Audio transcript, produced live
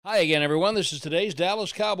Hi again, everyone. This is today's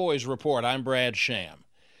Dallas Cowboys report. I'm Brad Sham.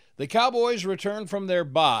 The Cowboys return from their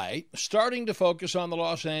bye, starting to focus on the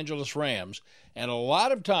Los Angeles Rams, and a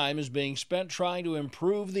lot of time is being spent trying to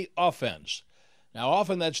improve the offense. Now,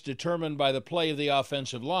 often that's determined by the play of the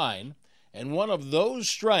offensive line, and one of those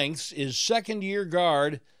strengths is second-year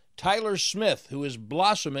guard Tyler Smith, who is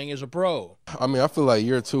blossoming as a pro. I feel like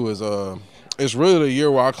year two is it's really the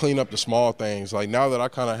year where I clean up the small things. Like now that I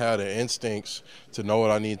kind of had the instincts to know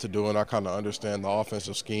what I need to do, and I kind of understand the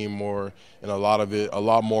offensive scheme more, and a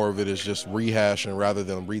lot more of it is just rehashing rather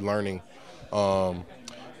than relearning.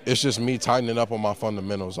 It's just me tightening up on my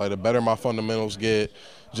fundamentals. Like the better my fundamentals get,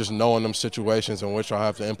 just knowing them situations in which I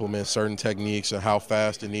have to implement certain techniques and how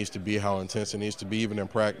fast it needs to be, how intense it needs to be, even in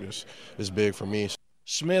practice, is big for me.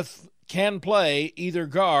 Smith can play either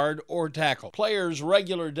guard or tackle. Players'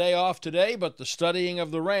 regular day off today, but the studying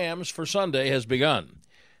of the Rams for Sunday has begun.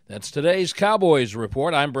 That's today's Cowboys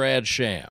report. I'm Brad Sham.